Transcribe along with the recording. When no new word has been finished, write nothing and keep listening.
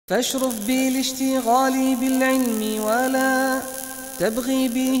فاشرف بالاشتغال بالعلم ولا تبغي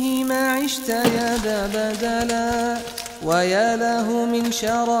به ما عشت يا ذا بدلا ويا له من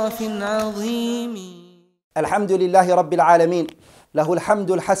شرف عظيم. الحمد لله رب العالمين، له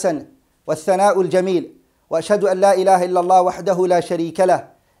الحمد الحسن والثناء الجميل، وأشهد أن لا إله إلا الله وحده لا شريك له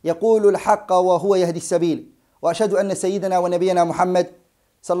يقول الحق وهو يهدي السبيل، وأشهد أن سيدنا ونبينا محمد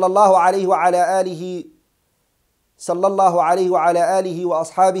صلى الله عليه وعلى آله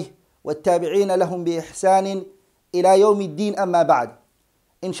وأصحابه والتابعين لهم بإحسان إلى يوم الدين. أما بعد.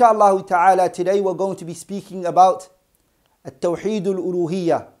 Inshallah ta'ala, today we're going to be speaking about Tawheed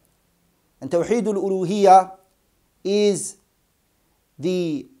al-Uluhiyyah. And Tawheed al-Uluhiyyah is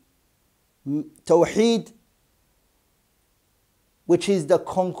the Tawheed which is the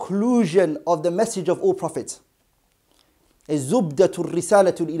conclusion of the message of all prophets. Zubdatul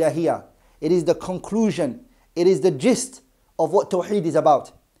Risalatul Ilahiyah. It is the conclusion, it is the gist of what Tawheed is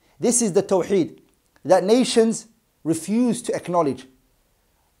about. This is the Tawheed that nations refuse to acknowledge.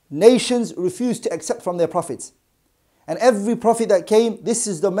 Nations refuse to accept from their prophets. And every prophet that came, this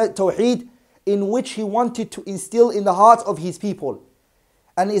is the Tawheed in which he wanted to instill in the hearts of his people.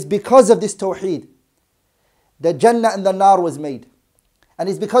 And it's because of this Tawheed the Jannah and the Nar was made. And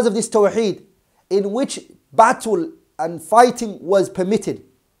it's because of this Tawheed in which battle and fighting was permitted.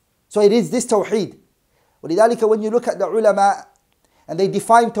 So it is this Tawheed. ولذلك when you look at the ulama and they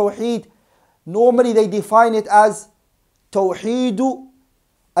define Tawheed, normally they define it as Tawheedu.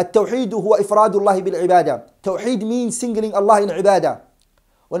 التوحيد هو إفراد الله بالعبادة. Tawheed means singling Allah in ibadah.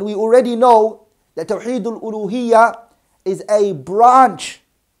 When we already know that Tawheed al-Uluhiyyah is a branch,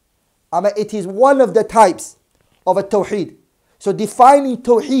 it is one of the types of a Tawheed. So defining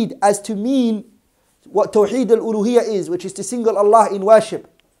Tawheed as to mean what Tawheed al-Uluhiyyah is, which is to single Allah in worship,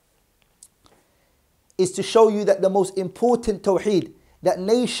 is to show you that the most important Tawheed that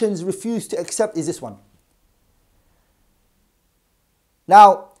nations refuse to accept is this one.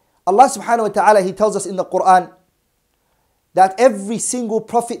 Now, Allah subhanahu wa ta'ala, He tells us in the Quran that every single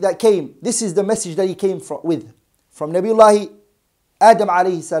prophet that came, this is the message that he came with. From Nabiullah Adam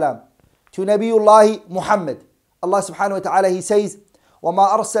alayhi salam to Nabiullah Muhammad. Allah subhanahu wa ta'ala, He says, وَمَا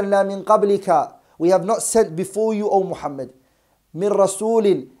أَرْسَلْنَا مِن قَبْلِكَ, we have not sent before you, O Muhammad, مِن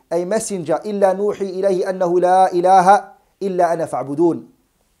رَسُولٍ, a messenger, إِلَّا نُوحِي إِلَيْهِ أَنَّهُ لَا إِلَهَ إِلَّا أَنَا فَاعْبُدُونَ.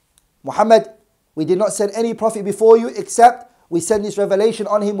 Muhammad, we did not send any prophet before you except we send this revelation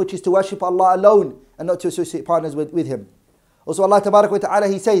on him, which is to worship Allah alone and not to associate partners with him. Also Allah tabarak wa ta'ala,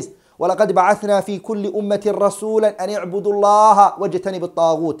 He says, وَلَقَدْ بَعَثْنَا فِي كُلِّ أُمَّةٍ رَسُولًا أَنِ اعْبُدُوا اللَّهَ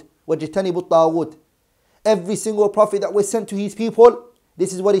وَاجْتَنِبُوا الطَّاغُوتَ. Every single prophet that was sent to his people,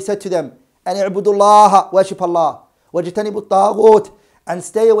 this is what he said to them: أَنِ اعْبُدُوا اللَّهَ, worship Allah, وَاجْتَنِبُوا الطَّاغُوتَ, and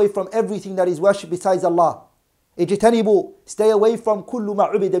stay away from everything that is worshipped besides Allah. اجتنبوا, stay away from كُلُّ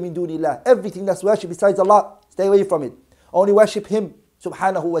مَا عُبِدَ مِن دُونِ اللَّهِ, everything that's worshipped besides Allah, stay away from it. Only worship Him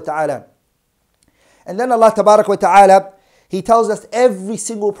subhanahu wa ta'ala. And then Allah tabarak wa ta'ala, He tells us every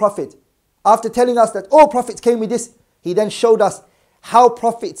single prophet, after telling us that all prophets came with this, He then showed us how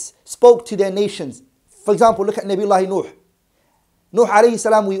prophets spoke to their nations. For example, look at Nabiullah Nuh. Nuh alayhi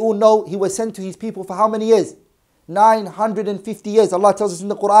salam, we all know he was sent to his people for how many years? 950 years. Allah tells us in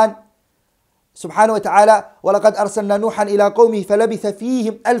the Quran subhanahu wa ta'ala, وَلَقَدْ أَرْسَلْنَا نُوحًا إِلَىٰ قَوْمِهِ فَلَبِثَ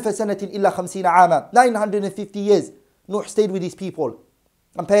فِيهِمْ أَلْفَ سَنَةٍ إِلَّا 50 عَامًا. 950 years Nuh stayed with his people.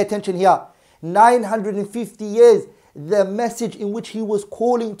 And pay attention here, 950 years, the message in which he was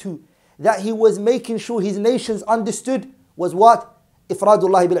calling to, that he was making sure his nations understood, was what?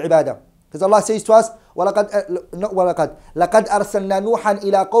 Ifradullah bil ibadah. Because Allah says to us, لَقَدْ أَرْسَلْنَا نُوحًا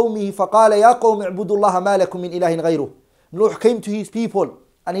إِلَىٰ قَوْمِهِ فَقَالَ يَا قَوْمِ اعْبُدُوا اللَّهَ مَا لَكُم مِّنْ إِلَٰهٍ غَيْرُهُ. Nuh came to his people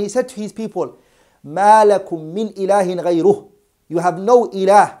and he said to his people, مَا لَكُم مِّنْ إِلَٰهٍ غَيْرُهُ. You have no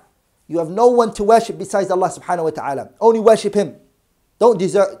ilah. You have no one to worship besides Allah subhanahu wa ta'ala. Only worship Him.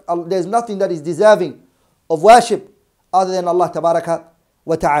 There's nothing that is deserving of worship other than Allah tabaraka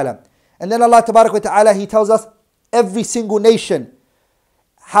wa ta'ala. And then Allah tabaraka wa ta'ala, He tells us every single nation,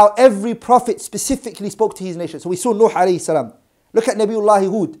 how every prophet specifically spoke to his nation. So we saw Nuh alayhi salam. Look at Nabiullah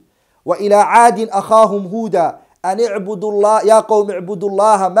Hud. وَإِلَىٰ عَادٍ أَخَاهُمْ هُودًا أَنِ اعْبُدُوا اللَّهَ يَا قَوْمِ اعْبُدُوا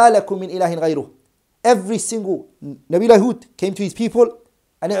اللَّهَ مَا لَكُم مِّنْ إِلَٰهٍ غَيْرُهُ. Every single Nabiullah Hud came to his people,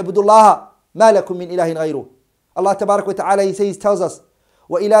 أن اعبدوا الله ما لكم من إله غيره. Allah تبارك وتعالى, He says, tells us,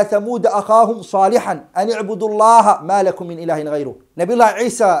 وإلى ثمود أخاهم صالحا أن اعبدوا الله ما لكم من إله غيره. Nabiullah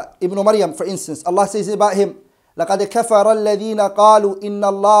Isa ibn Maryam, for instance, Allah says about him, لقد كفر الذين قالوا إن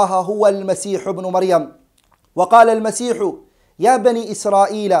الله هو المسيح ابن مريم وقال المسيح يا بني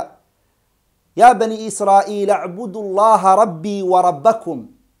إسرائيل اعبدوا الله ربي وربكم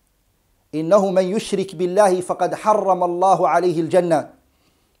إنه من يشرك بالله فقد حرم الله عليه الجنة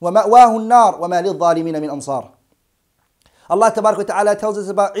وَمَأْوَاهُ النَّارُ وَمَا لِلظَّالِمِينَ مِنْ أَنصَارٍ. Allah Tabarak wa Ta'ala tells us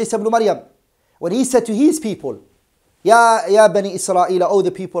about Isa ibn Maryam. When he said to his people, Ya Bani Israel, O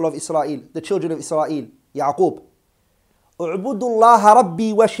the people of Israel, the children of Israel, Yaqub, U'budu Allah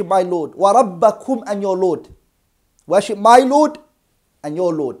Rabbi, worship my Lord, wa Rabbakum, and your Lord. Worship my Lord and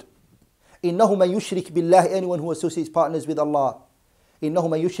your Lord. إِنَّهُ مَنْ يُشْرِكْ بِاللَّهِ, anyone who associates partners with Allah. إِنَّهُ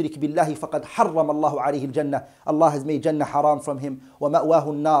مَنْ يُشْرِكْ بِاللَّهِ فَقَدْ حَرَّمَ اللَّهُ عَلَيْهِ الْجَنَّةِ. Allah has made Jannah haram from him. وَمَأْوَاهُ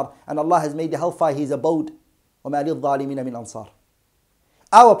النَّارِ, and Allah has made the hellfire his abode. وَمَا لِلظَّالِمِينَ مِنْ أَنصَارٍ.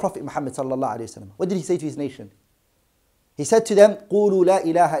 Our Prophet Muhammad sallallahu alayhi wa sallam, what did he say to his nation? He said to them, قُولُوا لَا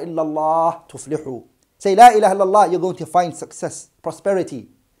إِلَهَ إِلَّا اللَّهِ تُفْلِحُوا. Say La ilaha illallah, you're going to find success, prosperity.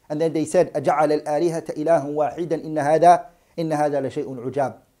 And then they said, أَجَعَلَ الْآلِهَةَ إِلَهًا وَاحِدًا إِنَّ هَذَا لَشَيْءٌ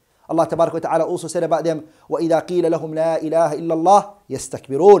عُجَابٌ. Allah Tabarak wa Ta'ala also said about them, وَإِذَا قِيلَ لَهُمْ لَا إِلَهَ إِلَّا اللَّهِ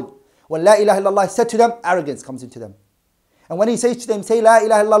يَسْتَكْبِرُونَ. When La ilaha illallah is said to them, arrogance comes into them. And when he says to them, say La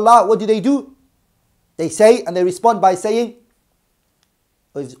ilaha illallah, what do? They say, and they respond by saying,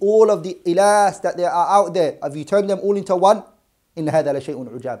 with all of the ilahs that there are out there, have you turned them all into one? إِنَّ هَذَا لَشَيْءٌ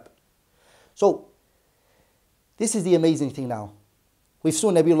عُجَابٌ. So, this is the amazing thing now. We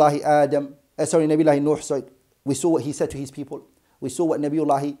saw Nabiullahi Nuh, we saw what he said to his people. We saw what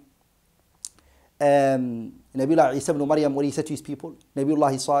Nabiullah Isa ibn Maryam, what he said to his people.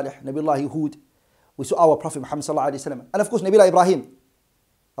 Nabiullah Salih, Nabiullah Hud. We saw our Prophet Muhammad sallallahu alayhi wa sallam. And of course Nabiullah Ibrahim.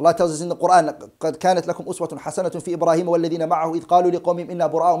 Allah tells us in the Quran, قَدْ كَانَتْ لَكُمْ أُسْوَةٌ حَسَنَةٌ فِي إِبْرَاهِيمَ وَالَّذِينَ مَعَهُ إِذْ قَالُوا لِقَوْمِهِمْ إِنَّا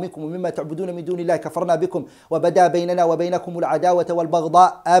بُرَاءٌ مِنْكُمْ وَمِمَّا تَعْبُدُونَ مِنْ دُونِ اللَّهِ كَفَرْنَا بِكُمْ وَبَدَا بَيْنَنَا وَبَيْنَكُمُ الْعَدَاوَةَ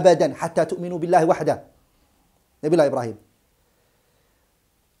وَالْبَغْضَاءُ أَبَدًا حَتَّى تُؤْمِنُوا بِاللَّهِ وَحْدَهُ. Nabiullah Ibrahim.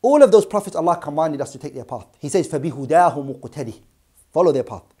 All of those prophets, Allah commanded us to take their path. He says, فَبِهُدَاهُ مُقْتَدِهِ. Follow their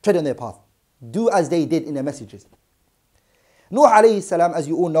path, tread on their path. Do as they did in their messages. Nuh alayhi salam, as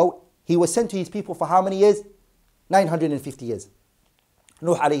you all know, he was sent to his people for how many years? 950 years.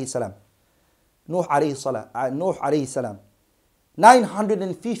 Nuh alayhi salam. Nuh alayhi salam.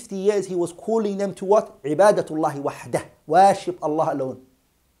 950 years he was calling them to what? Ibadatullahi wahdah. Worship Allah alone.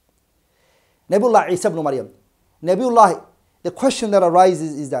 Nabiullah Isa ibn Maryam. Nabiullah, the question that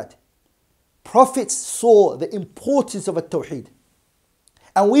arises is that prophets saw the importance of at-tawheed.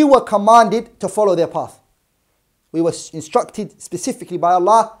 And we were commanded to follow their path. We were instructed specifically by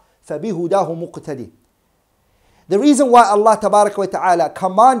Allah, فَبِهُدَاهُ مُقْتَدِي. The reason why Allah Tabarak wa Ta'ala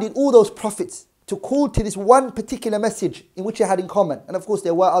commanded all those prophets to call to this one particular message in which they had in common, and of course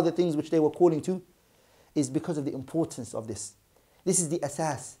there were other things which they were calling to, is because of the importance of this. This is the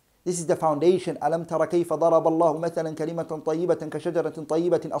asas. This is the foundation. أَلَمْ تَرَ كَيْفَ ضَرَبَ اللَّهُ مَثَلًا كَلِمَةً طَيِّبَةً كَشَجَرَةٍ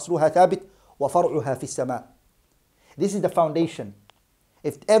طَيِّبَةٍ أَصْلُهَا ثَابِتٌ وَفَرْعُهَا فِي السَّمَاءِ. This is the foundation.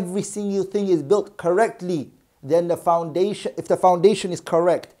 If every single thing is built correctly, then the foundation, if the foundation is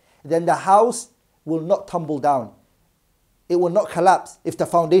correct, then the house will not tumble down. It will not collapse if the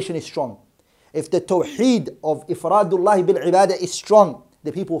foundation is strong. If the tawheed of ifradullah bil ibadah is strong,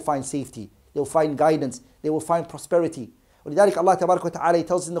 the people will find safety, they will find guidance, they will find prosperity. ولذلك Allah تبارك وتعالى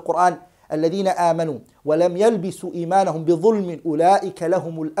tells us in the Quran, الذين آمنوا ولم يلبسوا إيمانهم بظلم أولئك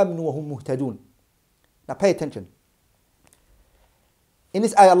لهم الأمن وهم مهتدون. Now pay attention. In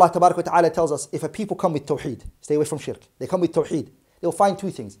this ayah, Allah Tabarak wa Ta'ala tells us, if a people come with tawheed, stay away from shirk, they come with tawheed, they'll find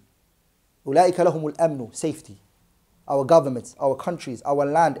two things. أُولَٰئِكَ لَهُمُ الْأَمْنُ, safety. Our governments, our countries, our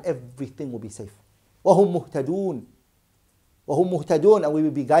land, everything will be safe. وَهُمْ مُهْتَدُونَ. وَهُمْ مُهْتَدُونَ, and we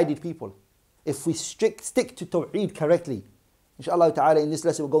will be guided people. If we stick to tawheed correctly, inshallah ta'ala, in this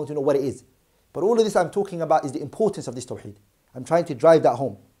lesson we're going to know what it is. But all of this I'm talking about is the importance of this tawheed. I'm trying to drive that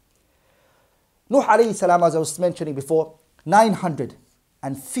home. Nuh alayhi salam, as I was mentioning before,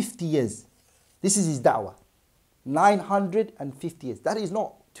 950 years. This is his da'wah. 950 years. That is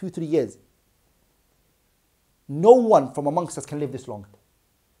not 2-3 years. No one from amongst us can live this long.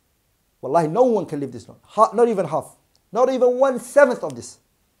 Wallahi, no one can live this long. Not even half. Not even 1/7 of this.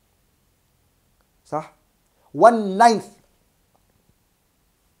 Sah? 1/9.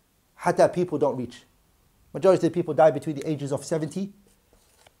 Hatta people don't reach. Majority of the people die between the ages of 70,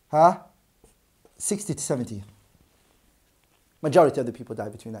 60 to 70. Majority of the people die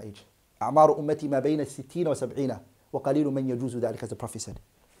between that age. أعمار أمتي ما بين 60 و70 وقليل من يجوز ذلك, as the Prophet said.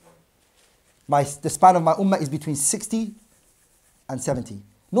 The span of my ummah is between 60 and 70.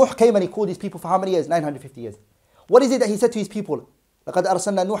 Nuh came and he called his people for how many years? 950 years. What is it that he said to his people? لقد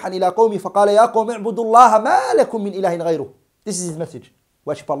أرسلنا نوحا إلى قومه فقال يا قوم اعبدوا الله ما لكم من إله غيره. This is his message.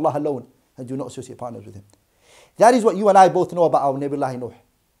 Worship Allah alone and do not associate partners with him. That is what you and I both know about our Nabiullah Nuh.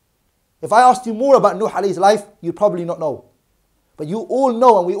 If I asked you more about Nuh alayhi's life, you'd probably not know. But you all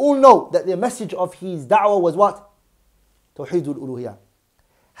know, and we all know, that the message of his da'wah was what? Tawheedul uluhiyah.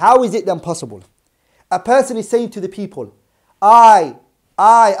 How is it then possible? A person is saying to the people, I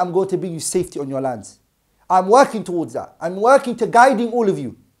I am going to bring you safety on your lands. I'm working towards that. I'm working to guiding all of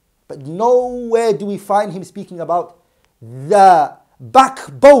you. But nowhere do we find him speaking about the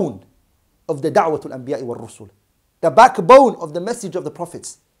backbone of the Da'watul Anbiya'i wal Rusul. The backbone of the message of the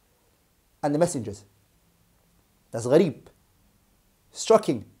prophets and the messengers. That's gharib.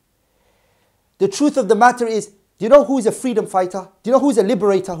 Shocking. The truth of the matter is, do you know who is a freedom fighter? Do you know who is a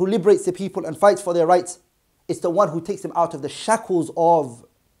liberator who liberates the people and fights for their rights? It's the one who takes them out of the shackles of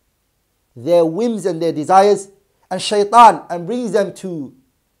their whims and their desires and shaitan and brings them to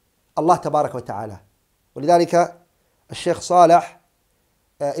Allah Tabarak wa Ta'ala. ولذلك الشيخ صالح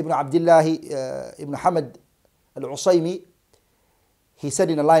ابن عبد الله ابن حمد العصيمي, he said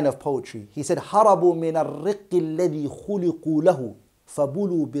in a line of poetry, he said, هربوا من الرق الذي خلقوا له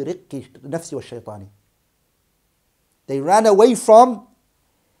فبلوا برق النفس والشيطان. They ran away from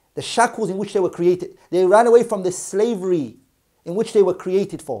the shackles in which they were created. They ran away from the slavery in which they were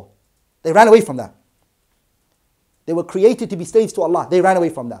created for. They ran away from that. They were created to be slaves to Allah. They ran away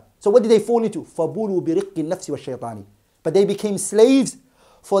from that. So what did they fall into? فَبُولُوا بِرِقِّ النَّفْسِ وَالشَّيْطَانِ. But they became slaves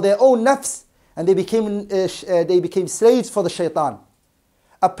for their own nafs, and they became slaves for the shaitan.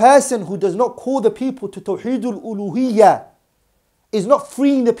 A person who does not call the people to Tawheedul Uluhiyyah is not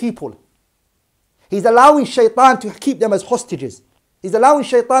freeing the people. He's allowing shaitan to keep them as hostages. He's allowing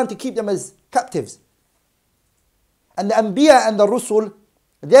shaitan to keep them as captives. And the Anbiya and the Rusul,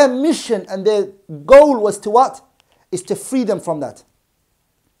 their mission and their goal was to what? Is to free them from that.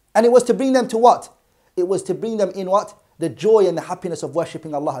 And it was to bring them to what? It was to bring them in what? The joy and the happiness of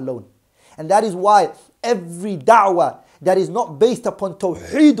worshipping Allah alone. And that is why every da'wah that is not based upon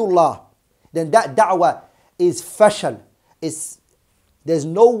Tawheedullah, then that da'wah is fashal. There's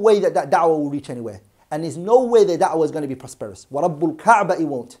no way that da'wah will reach anywhere. And there's no way that da'wah is going to be prosperous. وَرَبُّ الْكَعْبَ it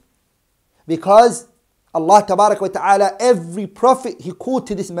won't. Because Allah Tabarak wa Ta'ala, every prophet he called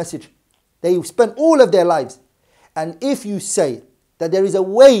to this message. They spent all of their lives. And if you say that there is a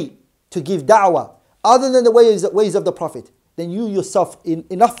way to give da'wah other than the ways of the prophet, then you yourself,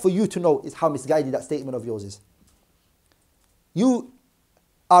 enough for you to know is how misguided that statement of yours is. You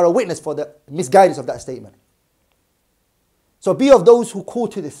are a witness for the misguidance of that statement. So be of those who call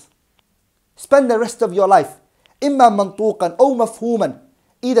to this. Spend the rest of your life, إِمَّا مَنْطُوقًا أو مَفْهُومًا,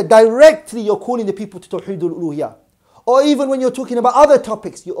 either directly you're calling the people to Tawheedul Uluhiyyah, or even when you're talking about other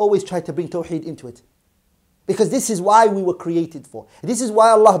topics, you always try to bring Tawheed into it. Because this is why we were created for. This is why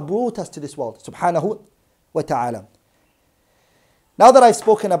Allah brought us to this world, subhanahu wa ta'ala. Now that I've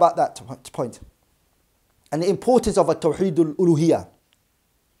spoken about that point, and the importance of a Tawheedul Uluhiyyah,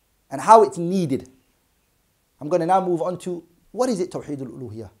 and how it's needed, I'm going to now move on to, what is it Tawheedul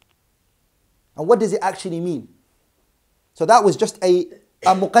Uluhiyyah? And what does it actually mean? So that was just a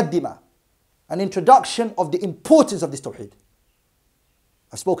muqaddimah, an introduction of the importance of this Tawheed.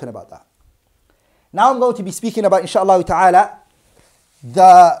 I've spoken about that. Now I'm going to be speaking about, inshaAllah ta'ala,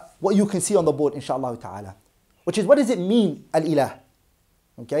 what you can see on the board, inshaAllah ta'ala. Which is, what does it mean, al-ilah?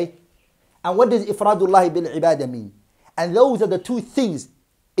 Okay? And what does ifradullah bil-ibadah mean? And those are the two things,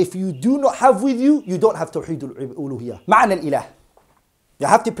 if you do not have with you, you don't have Tawheedul Uluhiyyah. Ma'na al-ilah. You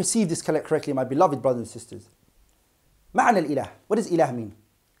have to perceive this correctly, my beloved brothers and sisters. Ma'na al-ilah. What does ilah mean?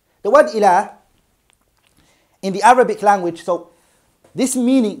 The word ilah, in the Arabic language, so this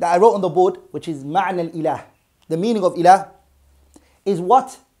meaning that I wrote on the board, which is ma'na al-ilah, the meaning of ilah, is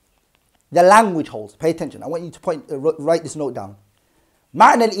what the language holds. Pay attention. I want you to write this note down.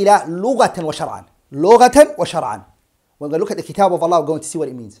 Ma'na al-ilah lughatan wa shar'an. Lughatan wa shar'an. When we look at the kitab of Allah, we're going to see what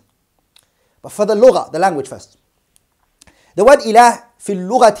it means. But for the lugha, the language first. The word ilah fil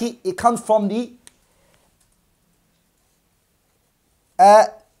lughati, it comes from the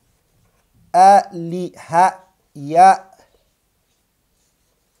aliha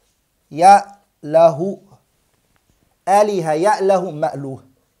ya'lahu. Aliha ya'lahu ma'luh.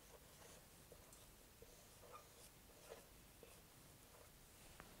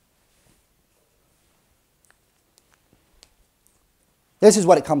 This is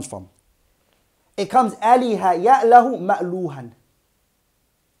what it comes from. It comes aliha ya'lahu ma'luhan.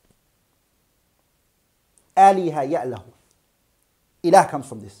 Aliha ya'lahu. Ilah comes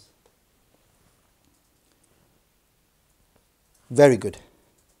from this. Very good.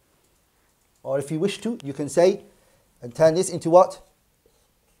 Or if you wish to, you can say and turn this into what?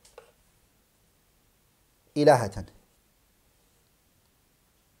 Ilahatan.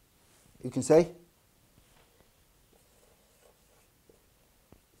 You can say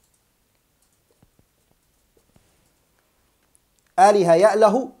aliha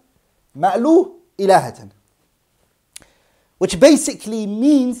ya'lahu ma'luh ilahatan, which basically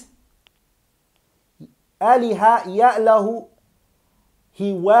means aliha ya'lahu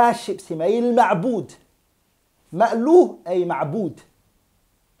He worships him. أي المعبود. مألوه أي معبود.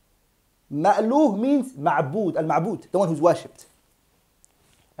 مألوه means معبود. المعبود, the one who's worshipped.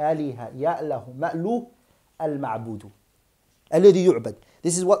 آلهة يأله مألوه المعبود. الذي يعبد.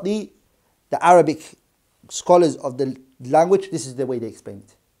 This is what the Arabic scholars of the language, this is the way they explain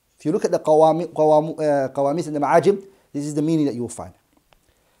it. If you look at the qawamis and the ma'ajim, this is the meaning that you will find.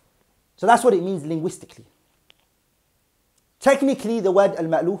 So that's what it means linguistically. Technically, the word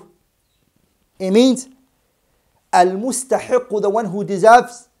al-ma'luh, it means al-mustahiq, the one who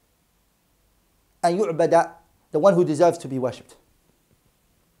deserves, and yu'bada, the one who deserves to be worshipped.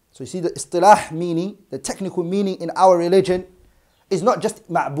 So you see the istilah meaning, the technical meaning in our religion is not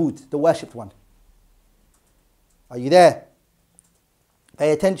just ma'bud, the worshipped one. Are you there?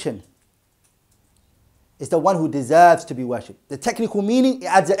 Pay attention. It's the one who deserves to be worshipped. The technical meaning, it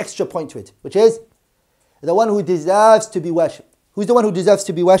adds an extra point to it, which is the one who deserves to be worshipped. Who's the one who deserves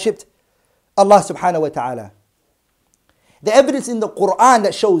to be worshipped? Allah subhanahu wa ta'ala. The evidence in the Quran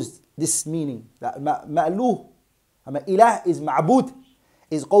that shows this meaning, that ma'luh, ilah is ma'bud,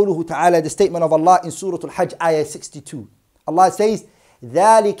 is qawluhu ta'ala, the statement of Allah in Surah Al-Hajj, ayah 62. Allah says,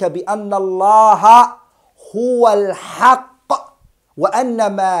 ذَلِكَ بِأَنَّ اللَّهَ هُوَ الْحَقِّ وَأَنَّ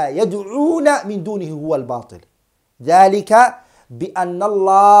مَا يَدْعُونَ مِن دُونِهِ هُوَ الْبَاطِلِ ذَلِكَ بِأَنَّ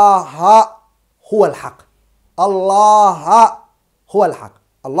اللَّهَ هُوَ الْحَقِّ. Allah هُوَ الْحَقِّ.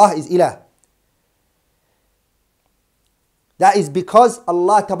 Allah is ilah. That is because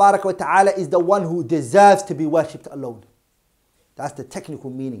Allah tabarak wa ta'ala is the one who deserves to be worshipped alone. That's the technical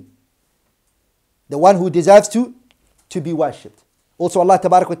meaning. The one who deserves to be worshipped. Also Allah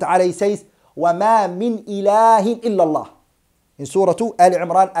tabarak wa ta'ala, He says, وَمَا مِنْ إِلَهٍ إِلَّا اللَّهِ in Surah Al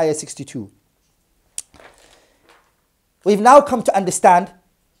Imran, ayah 62. We've now come to understand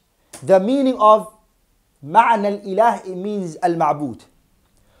the meaning of ma'na al-ilah. It means al-ma'bud.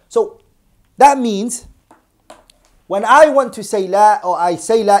 So that means when I want to say I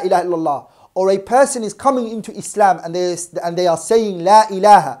say la ilaha illallah, or a person is coming into Islam and they are saying la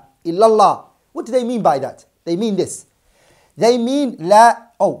ilaha illallah, what do they mean by that? They mean this. They mean ilah.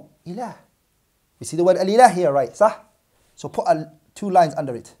 You see the word al-ilah here, right? Sah? So put two lines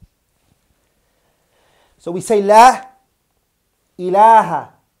under it. So we say la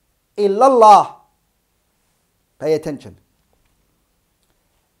ilaha illallah. Pay attention.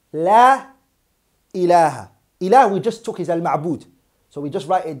 La ilaha. Ilah we just took is al-ma'bud. So we just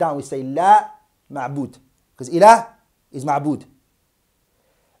write it down. We say la ma'bud. Because ilah is ma'bud.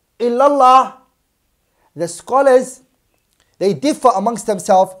 Illallah, the scholars, they differ amongst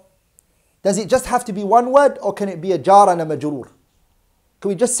themselves. Does it just have to be one word, or can it be a jar and a majroor? Can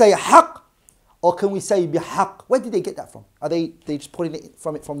we just say haq, or can we say bihaq? Where did they get that from? Are they just putting it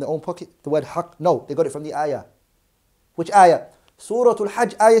from their own pocket? The word haq? No, they got it from the ayah. Which ayah? Surah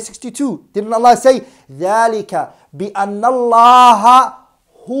Al-Hajj, ayah 62. Didn't Allah say, ذَلِكَ بِأَنَّ اللَّهَ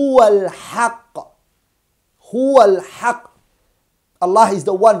هُوَ الْحَقِّ هُوَ الْحَقِّ. Allah is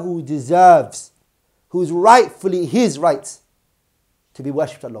the one who deserves, who is rightfully His rights to be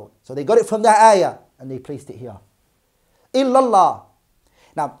worshipped alone. So they got it from that ayah and they placed it here. Illallah.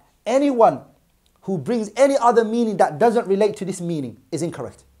 Now, anyone who brings any other meaning that doesn't relate to this meaning is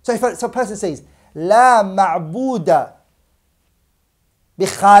incorrect. So if a person says, La ma'buda bi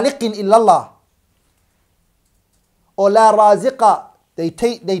khaliqin illallah, or La raziqa, they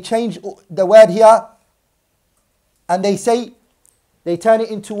change the word here and they turn it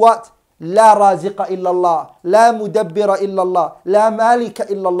into what? La raziqa illallah, la mudabbira illallah, la malika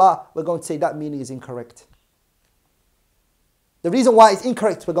illallah. We're going to say that meaning is incorrect. The reason why it's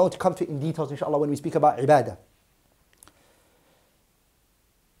incorrect, we're going to come to it in details inshallah when we speak about ibadah.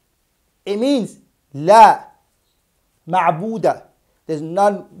 It means la ma'buda. There's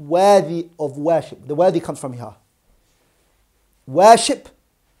none worthy of worship. The worthy comes from here. Worship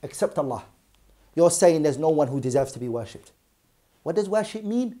except Allah. You're saying there's no one who deserves to be worshipped. What does worship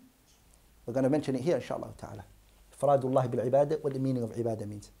mean? We're going to mention it here inshallah ta'ala. Ifradullah bil ibadah, what the meaning of ibadah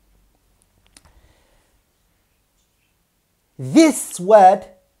means. This word,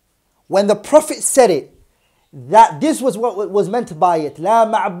 when the Prophet said it, that this was what was meant by it. La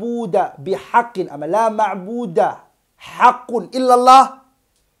ma'buda bihaqqin, ama la ma'buda haqqun illallah.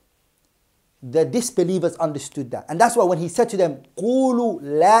 The disbelievers understood that. And that's why when he said to them, Qulu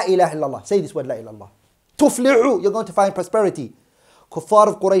la ilaha illallah, say this word la ilaha illallah. Tufli'u, you're going to find prosperity. Kuffar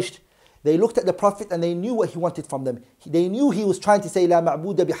of Quraysh, they looked at the Prophet and they knew what he wanted from them. They knew he was trying to say La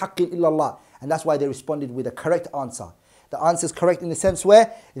ma'buda bihaqqin illallah. And that's why they responded with a correct answer. The answer is correct in the sense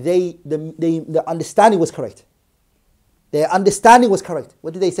where the understanding was correct. Their understanding was correct.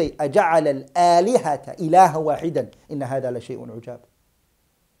 What did they say? أَجَعَلَ الْآلِهَةَ إِلَهًا وَاحِدًا إِنَّ هَذَا لَشَيْءٌ عُجَابٌ.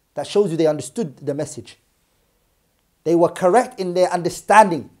 That shows you they understood the message. They were correct in their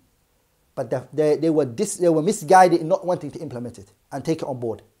understanding, but they were misguided in not wanting to implement it and take it on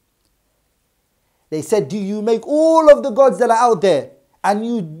board. They said, do you make all of the gods that are out there and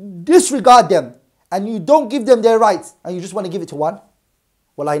you disregard them and you don't give them their rights and you just want to give it to one?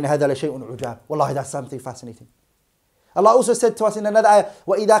 Wallahi inna hadha la shay'un ujab. Wallahi, that's something fascinating. Allah also said to us in another ayah,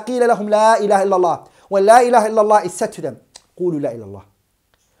 وَإِذَا قِيلَ لَهُمْ لَا إِلَهَ إِلَّا اللَّهِ. When La ilaha illallah is said to them, قُولُوا لَا إِلَّا اللَّهِ.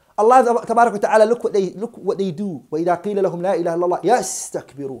 Allah tabarak wa ta'ala, look what they do. وَإِذَا قِيلَ لَهُمْ لَا إِلَهَ إِلَّا اللَّهِ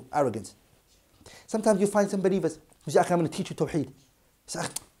يَسْتَكْبِرُونَ. Arrogance. Sometimes you find some believers who say, I'm going to teach you tawheed. Say,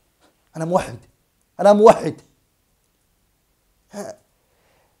 أنا موحد. أنا موحد.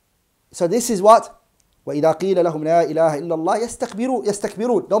 So this is what? وَإِذَا قِيلَ لَهُمْ لَا إِلَهَ إِلَّا اللَّهِ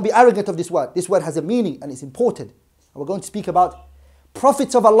يَسْتَكْبِرُونَ. Don't be arrogant of this word. This word has a meaning and it's important. And we're going to speak about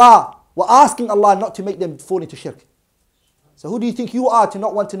prophets of Allah. We're asking Allah not to make them fall into shirk. So who do you think you are to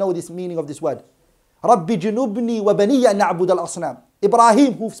not want to know this meaning of this word? رَبِّ جُنُوبْنِي وَبَنِيَّ أَن نَعْبُدَ الْأَصْنَامِ.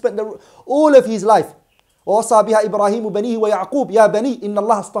 Ibrahim, who spent all of his life. وَوَصَى بِهَا إِبْرَاهِيمُ بَنِيهِ وَيَعْقُوبَ يَا بَنِي إِنَّ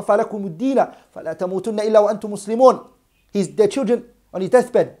اللَّهَ اصْطَفَى لَكُمُ الدِّينَ فَلَا تَمُوتُنَّ إِلَّا وَأَنْتُمْ مُسْلِمُونَ. Their children on his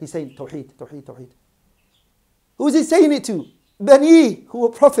deathbed, he's saying, Tawheed, Tawheed, Tawheed. Who is he saying it to? Bani, who were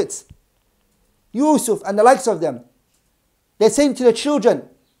prophets. Yusuf and the likes of them. They're saying to the children,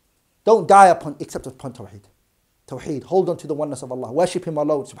 don't die except upon Tawheed. Tawheed, hold on to the oneness of Allah. Worship Him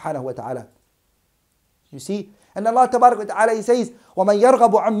alone, subhanahu wa ta'ala. You see? And Allah tabarak wa ta'ala, He says, وَمَنْ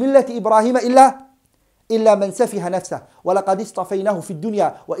يَرْغَبُ عَنْ مِلَّةِ إِبْرَاهِيمَ إِلَّا مَنْ سَفِهَ نَفْسَهُ وَلَقَدِ اصْطَفَيْنَاهُ فِي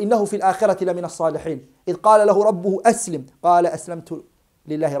الدُّنْيَا وَإِنَّهُ فِي الْآخِرَةِ لَمِنَ الصَّالِحِينَ إِذْ قَالَ لَهُ رَبُّهُ أَسْلِمْ قَالَ أَسْلَمْتُ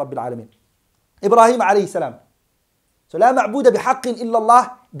لِلَّهِ رَبِّ الْعَالَمِينَ. Ibrahim alayhi salam. So لا معبود بحق إلا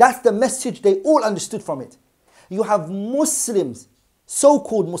الله. That's the message they all understood from it. You have Muslims,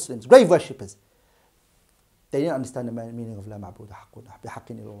 so-called Muslims, grave worshippers. They didn't understand the meaning of لا معبود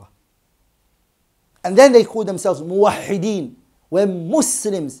بحق إلا الله. And then they call themselves muwahideen. We're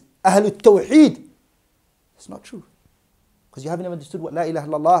Muslims, Ahlul Tawheed. It's not true. Because you haven't even understood what La ilaha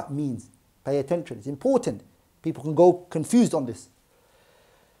illallah means. Pay attention, it's important. People can go confused on this.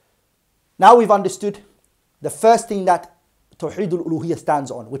 Now we've understood the first thing that Tawheed al-Uluhiyyah stands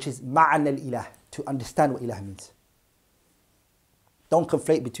on, which is ma'an al-ilah, to understand what ilah means. Don't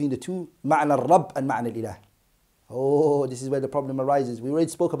conflate between the two, ma'an al-Rabb and ma'an al-ilah. Oh, this is where the problem arises. We already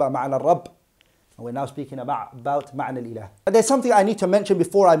spoke about ma'an al-Rabb, and we're now speaking about ma'an al-ilah. But there's something I need to mention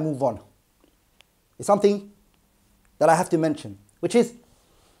before I move on. It's something that I have to mention, which is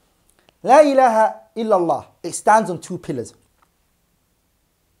La ilaha illallah. It stands on two pillars.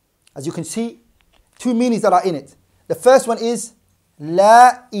 As you can see, two meanings that are in it. The first one is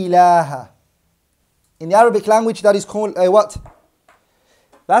La ilaha. In the Arabic language, that is called a what?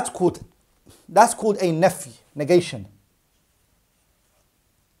 That's called a nafi, negation.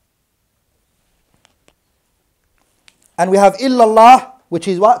 And we have illallah, which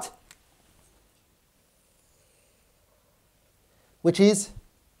is what? Which is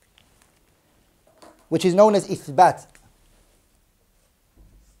known as ithbat.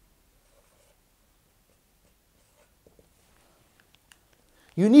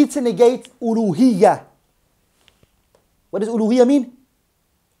 You need to negate uluhiyyah. What does uluhiyyah mean?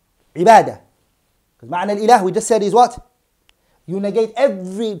 Ibadah. Because ma'na al-ilah, we just said, is what? You negate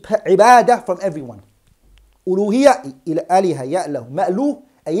every ibadah from everyone. Uluhiyyah, aliha, ya'lahu, ma'luh,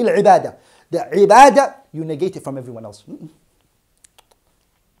 ay al-ibadah. The ibadah, you negate it from everyone else.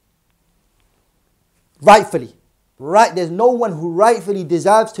 Rightfully. Right, there's no one who rightfully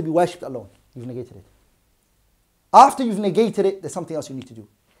deserves to be worshipped alone. You've negated it. After you've negated it, there's something else you need to do.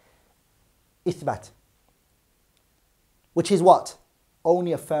 Ithbat. Which is what?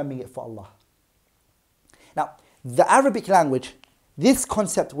 Only affirming it for Allah. Now, the Arabic language, this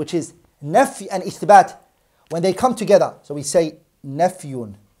concept which is nafi and ithbat, when they come together, so we say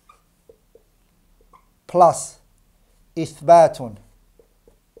nafyun plus ithbatun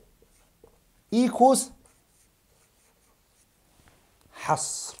equals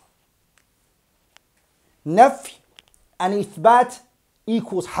hasr. Nafy and ithbat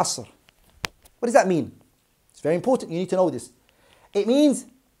equals hasr. What does that mean? It's very important, you need to know this. It means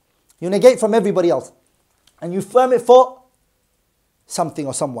you negate from everybody else and you affirm it for something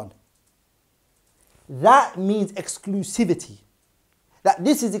or someone. That means exclusivity. That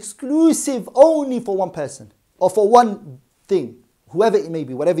this is exclusive only for one person or for one thing, whoever it may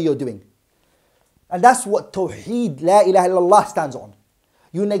be, whatever you're doing. And that's what Tawheed, La ilaha illallah, stands on.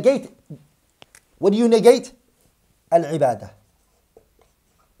 You negate. What do you negate? Al-ibadah.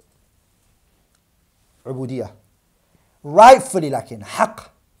 Ubudiyah. Rightfully, lakin, haqq.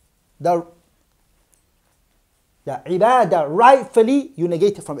 that ibadah rightfully, you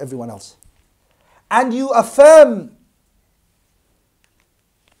negate it from everyone else. And you affirm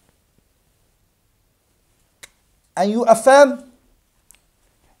the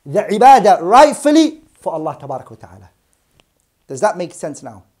ibadah rightfully for Allah Tabarak wa Ta'ala. Does that make sense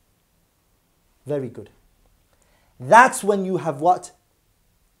now? Very good. That's when you have what?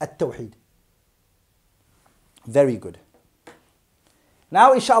 At-Tawheed. Very good.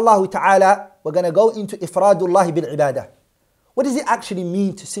 Now inshaAllah ta'ala, we're going to go into ifradullah bil ibadah. What does it actually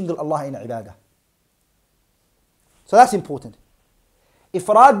mean to single Allah in ibadah? So that's important.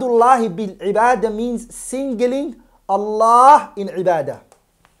 Ifradullah bil ibadah means singling Allah in ibadah.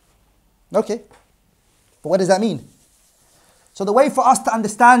 Okay. But what does that mean? So the way for us to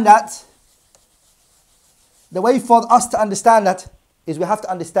understand that is we have to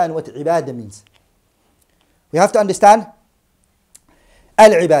understand what ibadah means. We have to understand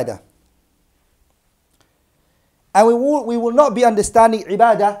al-ibadah. And we will not be understanding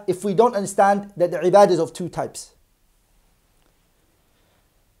ibadah if we don't understand that the ibadah is of two types.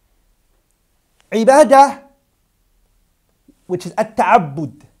 Ibadah, which is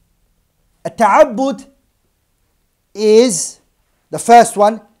at-ta'abbud. At-ta'abbud is, the first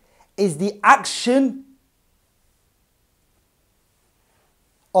one, is the action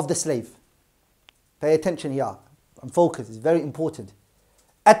of the slave. Pay attention here. And focus. It's very important.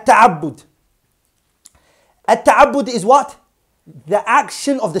 At-ta'abbud. At-ta'abbud is what? The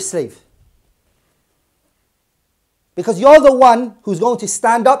action of the slave. Because you're the one who's going to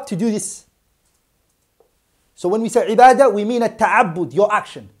stand up to do this. So when we say ibadah, we mean at-ta'abbud, your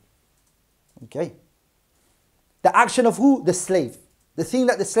action. Okay. The action of who? The slave. The thing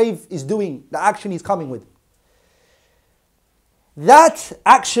that the slave is doing, the action he's coming with. That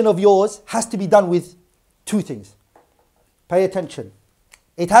action of yours has to be done with two things. Pay attention.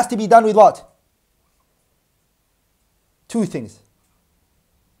 It has to be done with what? Two things.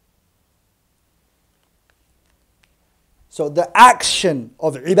 So the action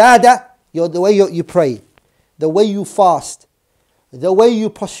of ibadah, the way you pray, the way you fast, the way you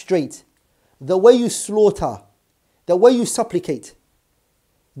prostrate, the way you slaughter, the way you supplicate,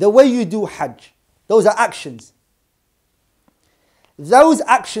 the way you do hajj, those are actions. Those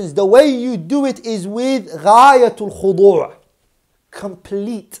actions, the way you do it is with ghayatul khudu',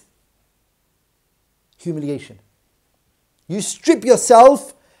 complete humiliation. You strip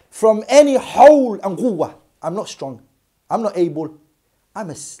yourself from any hawl and quwwah. I'm not strong, I'm not able, I'm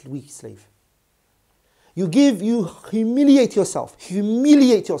a weak slave. You humiliate yourself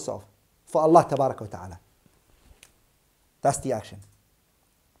for Allah Tabarak wa Ta'ala. That's the action.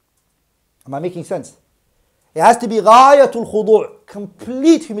 Am I making sense? It has to be ghayatul khudu',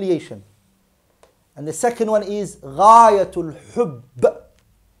 complete humiliation. And the second one is ghayatul hubb,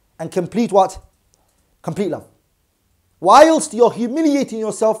 and complete what? Complete love. Whilst you're humiliating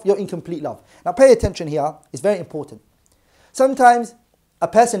yourself, you're in complete love. Now pay attention here, it's very important. Sometimes a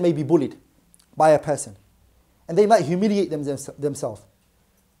person may be bullied by a person, and they might humiliate themselves.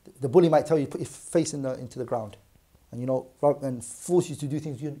 The bully might tell you, put your face into the ground, and and force you to do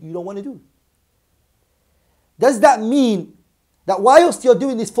things you don't want to do. Does that mean that whilst you're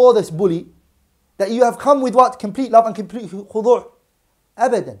doing this for this bully, that you have come with what? Complete love and complete khudu'?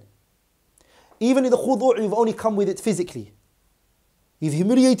 Abadan. Even in the khudu', you've only come with it physically. He's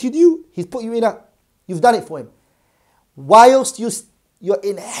humiliated you, he's put you you've done it for him. Whilst you're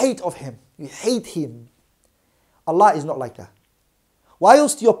in hate of him, you hate him. Allah is not like that.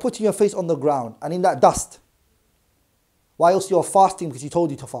 Whilst you're putting your face on the ground and in that dust, whilst you're fasting because he told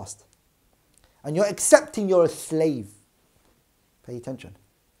you to fast, and you're accepting you're a slave, pay attention.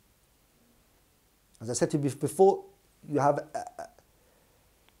 As I said to you before, you have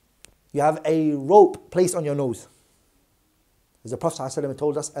a rope placed on your nose. As the Prophet ﷺ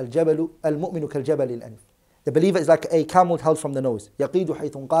told us, al-mu'minu kal-jabal al-anif. The believer is like a camel held from the nose. يَقِيدُ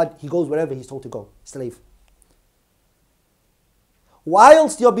حَيْثٌ قَادٍ. He goes wherever he's told to go. Slave.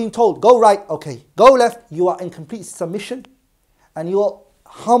 Whilst you're being told, go right, okay, go left, you are in complete submission, and you're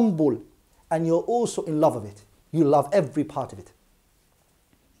humble, and you're also in love of it. You love every part of it.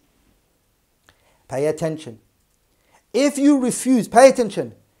 Pay attention. If you refuse, pay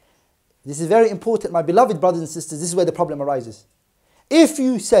attention. This is very important, my beloved brothers and sisters. This is where the problem arises. If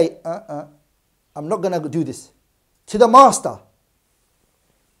you say, I'm not going to do this, to the master,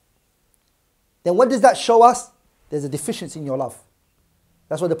 then what does that show us? There's a deficiency in your love.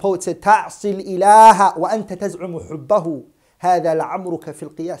 That's what the poet said, تَعْصِي الْإِلَاهَ وَأَنْتَ تَزْعُمُ حُبَّهُ هذا لعمرك في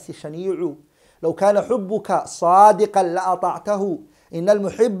القياس شنيع لو كان حبك صادقا لأطعته إن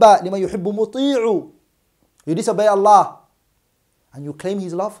المحب لمن يحب مطيع. You disobey Allah and you claim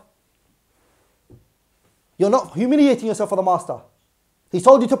His love. You're not humiliating yourself for the master. He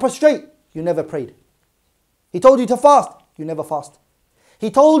told you to prostrate, you never prayed. He told you to fast, you never fast.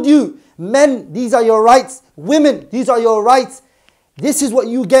 He told you, men, these are your rights. Women, these are your rights. This is what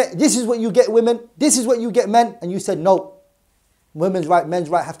you get. This is what you get, women. This is what you get, men. And you said, no. Women's right, men's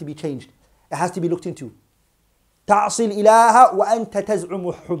right have to be changed. It has to be looked into. تعصي الإله وأنت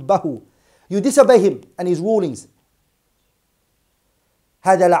تزعم حبه. You disobey him and his rulings.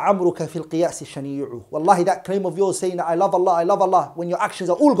 هذا لعمرك في القياس الشنيع. Wallahi, that claim of yours saying that I love Allah, when your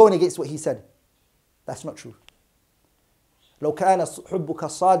actions are all going against what he said. That's not true. لو كان حبك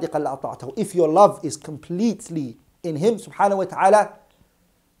صادقا لأطعته. If your love is completely in him, subhanahu wa ta'ala,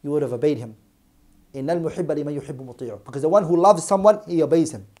 you would have obeyed him. إن المحب لمن يحب مطيع. Because the one who loves someone, he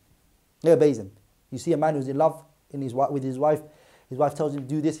obeys him. He obeys him. You see a man who's in love with his wife tells him,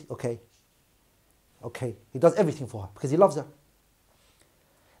 do this, okay. Okay. He does everything for her because he loves her.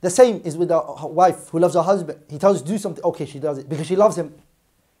 The same is with a wife who loves her husband. He tells her to do something, okay, she does it because she loves him.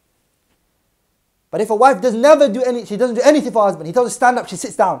 But if a wife she doesn't do anything for her husband, he tells her to stand up, she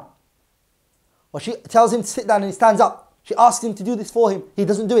sits down. Or she tells him to sit down and he stands up. She asks him to do this for him, he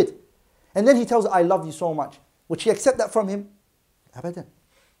doesn't do it. And then he tells her, I love you so much. Would she accept that from him? Abadan.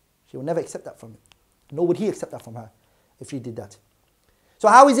 She will never accept that from him. Nor would he accept that from her if she did that. So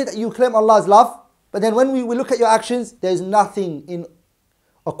how is it that you claim Allah's love, but then when we look at your actions, there's nothing in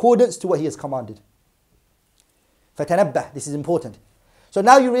accordance to what he has commanded? فَتَنَبَّهْ. This is important. So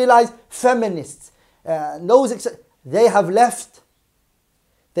now you realize feminists, they have left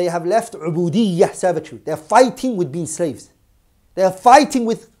ubudiyyah, servitude. They're fighting with being slaves. They're fighting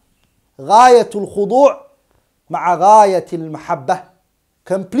with غاية الخضوع مع غاية المحبة.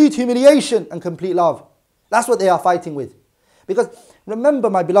 Complete humiliation and complete love. That's what they are fighting with. Because remember,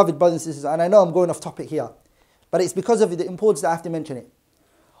 my beloved brothers and sisters, and I know I'm going off topic here, but it's because of the importance that I have to mention it.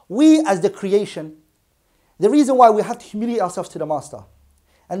 We as the creation, the reason why we have to humiliate ourselves to the master,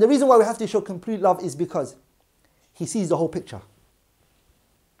 and the reason why we have to show complete love is because he sees the whole picture.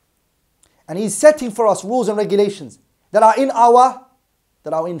 And he's setting for us rules and regulations that are in our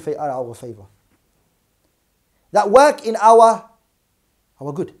favor. That work in our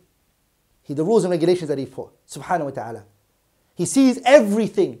good. The rules and regulations that he put, subhanahu wa ta'ala. He sees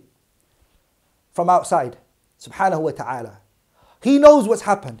everything from outside, subhanahu wa ta'ala. He knows what's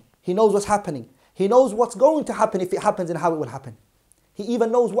happened. He knows what's happening. He knows what's going to happen if it happens and how it will happen. He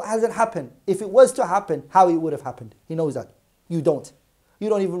even knows what hasn't happened. If it was to happen, how it would have happened. He knows that. You don't. You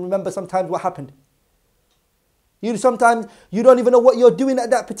don't even remember sometimes what happened. Sometimes you don't even know what you're doing at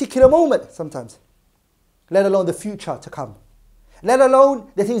that particular moment sometimes. Let alone the future to come. Let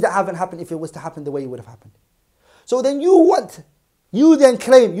alone the things that haven't happened if it was to happen the way it would have happened. So then you then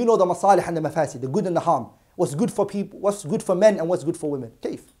claim you know the masalih and the mafasid, the good and the harm. What's good for people, what's good for men and what's good for women.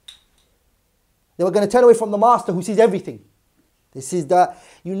 Kaif? They were going to turn away from the master who sees everything.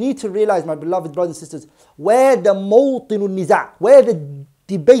 You need to realize, my beloved brothers and sisters, where the mawtinun niza', where the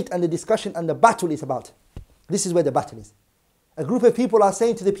debate and the discussion and the battle is about. This is where the battle is. A group of people are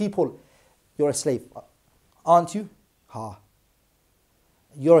saying to the people, you're a slave, aren't you? Ha.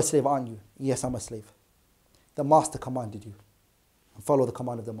 You're a slave, aren't you? Yes, I'm a slave. The master commanded you. Follow the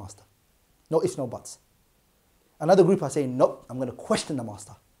command of the master. No ifs, no buts. Another group are saying, nope, I'm going to question the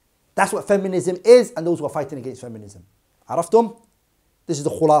master. That's what feminism is, and those who are fighting against feminism. Araftum? This is the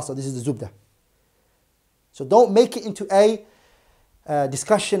khulasa, this is the zubda. So don't make it into a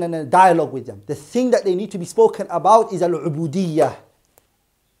discussion and a dialogue with them. The thing that they need to be spoken about is al-ubudiyyah.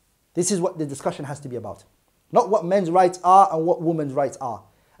 This is what the discussion has to be about. Not what men's rights are and what women's rights are.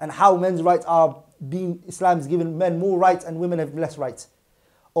 And how men's rights are being, Islam's given men more rights and women have less rights.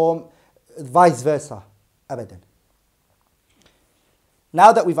 Or vice versa. Abadan.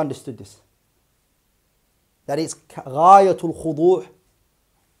 Now that we've understood this, that it's ghayatul khudu'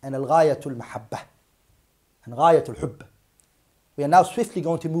 and al-ghayatul mahabbah and ghayatul hubb. We are now swiftly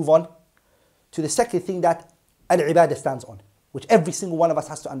going to move on to the second thing that al-ibadah stands on, which every single one of us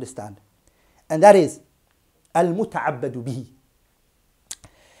has to understand. And that is al-muta'abbadu bihi.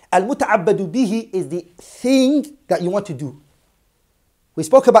 Al-muta'abbadu bihi is the thing that you want to do. We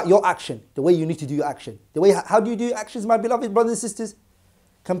spoke about your action, the way you need to do your action. How do you do your actions, my beloved brothers and sisters?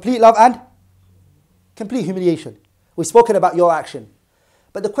 Complete love and complete humiliation. We've spoken about your action.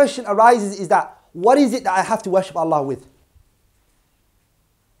 But the question arises is that, what is it that I have to worship Allah with?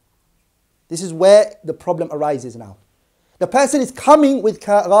 This is where the problem arises now. The person is coming with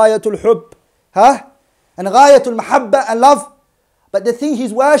ghayatul hubb, and ghayatul mahabba and love, but the thing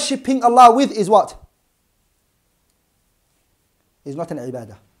he's worshipping Allah with is what? Is not an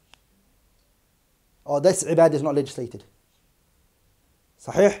ibadah. Or this ibadah is not legislated.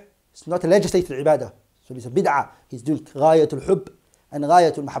 Sahih? It's not a legislated ibadah. So it's a bid'ah. He's doing ghayatul hubb and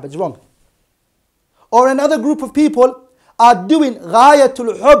ghayatul mahabba. It's wrong. Or another group of people are doing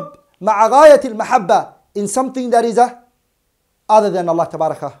ghayatul hubb ma'a ghayatul mahabba in something that is other than Allah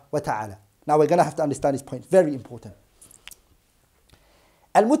tabaraka wa ta'ala. Now we're going to have to understand this point. Very important.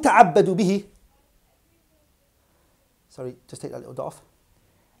 Al-muta'abbadu bihi. Sorry, just take that little dot off.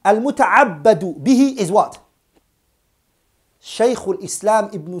 Al-muta'abbadu bihi is what? Shaykh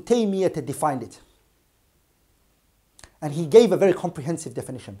al-Islam Ibn Taymiyyah defined it. And he gave a very comprehensive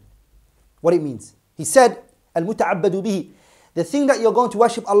definition. What it means. He said, Al-muta'abbadu bihi. The thing that you're going to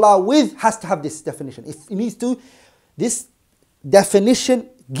worship Allah with has to have this definition. If it needs to, this definition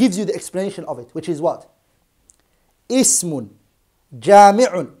gives you the explanation of it, which is what? Ismun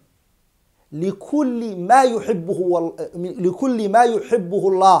jami'un likulli ma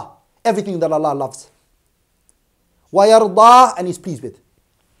yuhibbuhu Allah. Everything that Allah loves. Wa yardah, and is pleased with.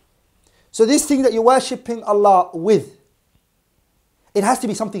 So this thing that you're worshipping Allah with, it has to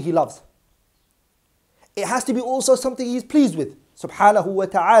be something He loves. It has to be also something He is pleased with. Subhanahu wa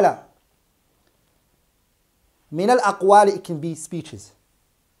ta'ala. Min al-aqwali, it can be speeches.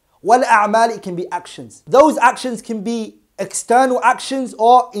 Wal a'mali, it can be actions. Those actions can be external actions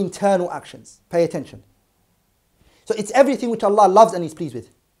or internal actions. Pay attention. So it's everything which Allah loves and is pleased with.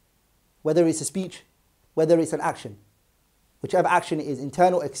 Whether it's a speech, whether it's an action. Whichever action it is,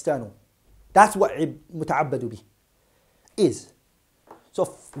 internal, external. That's what muta'abbadu bi is.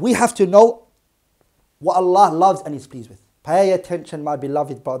 So we have to know what Allah loves and is pleased with. Pay attention, my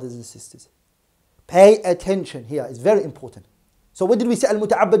beloved brothers and sisters. Pay attention here. It's very important. So what did we say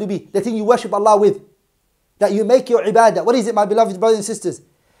al-muta'abbadu bi? The thing you worship Allah with. That you make your ibadah. What is it, my beloved brothers and sisters?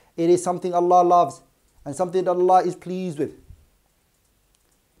 It is something Allah loves and something that Allah is pleased with.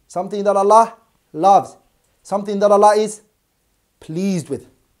 Something that Allah loves. Something that Allah is pleased with.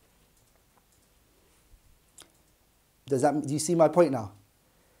 Do you see my point now?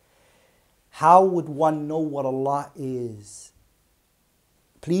 How would one know what Allah is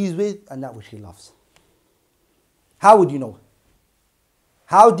pleased with and that which He loves? How would you know?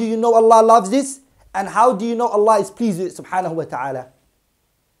 How do you know Allah loves this? And how do you know Allah is pleased with it, subhanahu wa ta'ala?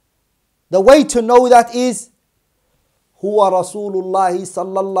 The way to know that is Huwa Rasulullah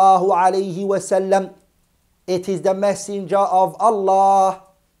sallallahu alayhi wa sallam. It is the messenger of Allah.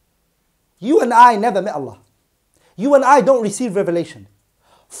 You and I never met Allah. You and I don't receive revelation.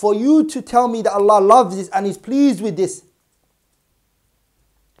 For you to tell me that Allah loves this and is pleased with this,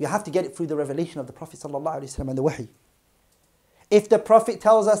 you have to get it through the revelation of the Prophet sallallahu alaihi wasallam and the wahi. If the Prophet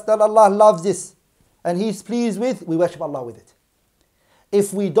tells us that Allah loves this and He's pleased with, we worship Allah with it.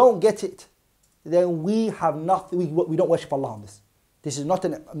 If we don't get it, then we have nothing. We don't worship Allah on this. This is not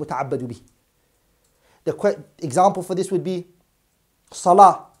an muta'abbadu bi. The example for this would be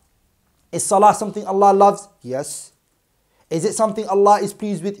salah. Is salah something Allah loves? Yes. Is it something Allah is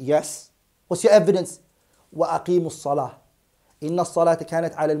pleased with? Yes. What's your evidence? وَأَقِيمُوا الصَّلَاةِ إِنَّ الصَّلَاةَ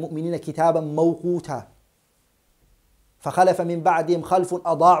كَانَتْ عَلَى الْمُؤْمِنِينَ كِتَابًا مَوْقُوتًا فَخَلَفَ مِنْ بَعْدِهِمْ خَلْفٌ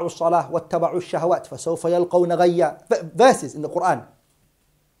أَضَاعُوا الصَّلَاةَ وَاتَّبَعُوا الشَّهَوَاتِ فَسَوْفَ يَلْقَوْنَ غَيًّا. Verses in the Quran.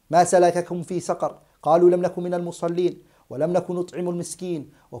 مَا سَلَكَكُمْ فِي سَقَرَ قَالُوا لَمْ نَكُن مِنَ الْمُصَلِّينَ وَلَمْ نَكُن نُطْعِمُ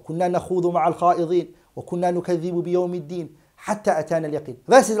الْمِسْكِينَ وَكُنَّا نَخُوضُ مَعَ الْخَائِضِينَ وَكُنَّا نُكَذِّبُ بِيَوْمِ الدِّينِ حَتَّى أَتَانَا الْيَقِينُ.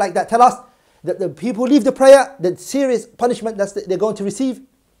 Verses like that tell us that the people who leave the prayer, the serious punishment that they're going to receive.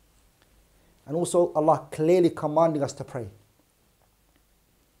 And also Allah clearly commanding us to pray.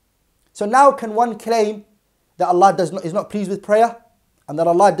 So now can one claim that Allah is not pleased with prayer and that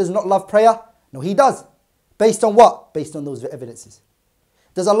Allah does not love prayer? No, He does. Based on what? Based on those evidences.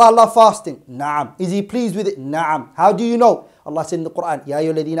 Does Allah love fasting? Naam. Is He pleased with it? Naam. How do you know? Allah said in the Quran, Ya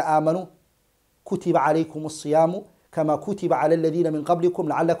ayyuhalladhina amanu kutiba alaykum as-siyamu kama kutiba ala alladhina min qablikum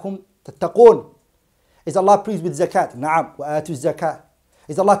la'allakum tattaqun. Is Allah pleased with zakat? Naam. Wa atu zakat.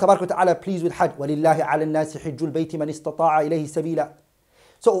 Is Allah tabaraka wa ta'ala pleased with hajj? وَلِلَّهِ عَلَى النَّاسِ حِجُّ الْبَيْتِ مَنِ اسْتَطَاعَ إِلَيْهِ سَبِيلًا.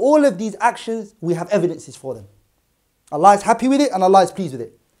 So all of these actions, we have evidences for them. Allah is happy with it and Allah is pleased with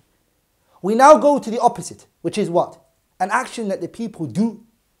it. We now go to the opposite, which is what? An action that the people do,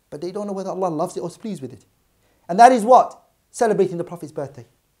 but they don't know whether Allah loves it or is pleased with it. And that is what? Celebrating the Prophet's birthday.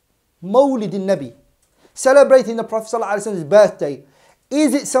 Mawlid al-Nabi. Celebrating the Prophet ﷺ's birthday.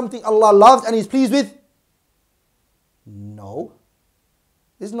 Is it something Allah loves and is pleased with? No.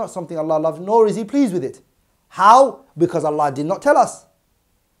 It's not something Allah loves, nor is He pleased with it. How? Because Allah did not tell us.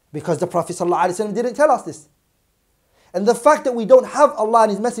 Because the Prophet ﷺ didn't tell us this. And the fact that we don't have Allah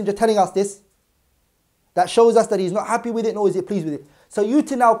and His Messenger telling us this, that shows us that He's not happy with it, nor is He pleased with it. So you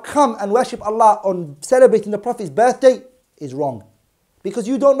to now come and worship Allah on celebrating the Prophet's birthday is wrong. Because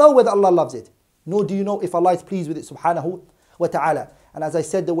you don't know whether Allah loves it, nor do you know if Allah is pleased with it, subhanahu wa ta'ala. And as I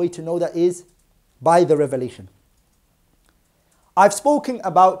said, the way to know that is by the revelation. I've spoken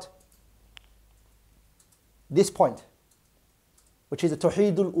about this point, which is the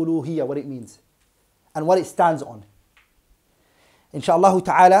Tawheedul Uluhiyyah, what it means and what it stands on. Insha'Allah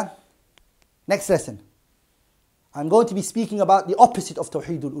ta'ala, next lesson, I'm going to be speaking about the opposite of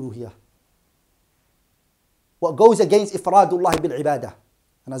Tawheedul Uluhiyyah. What goes against Ifradullah bil ibadah.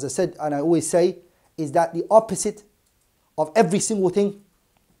 And as I said, and I always say, is that the opposite of every single thing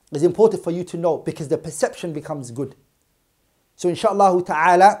is important for you to know, because the perception becomes good. So insha'Allah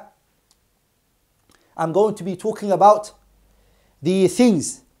ta'ala, I'm going to be talking about the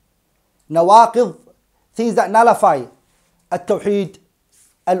things, nawaqid, things that nullify at-Tawheed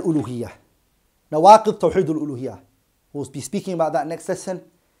al-Uluhiyyah. Nawaqid Tawheed al-Uluhiyyah. We'll be speaking about that next lesson.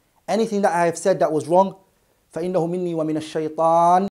 Anything that I have said that was wrong, فَإِنَّهُ مِنِّي وَمِنَ الشَّيْطَانِ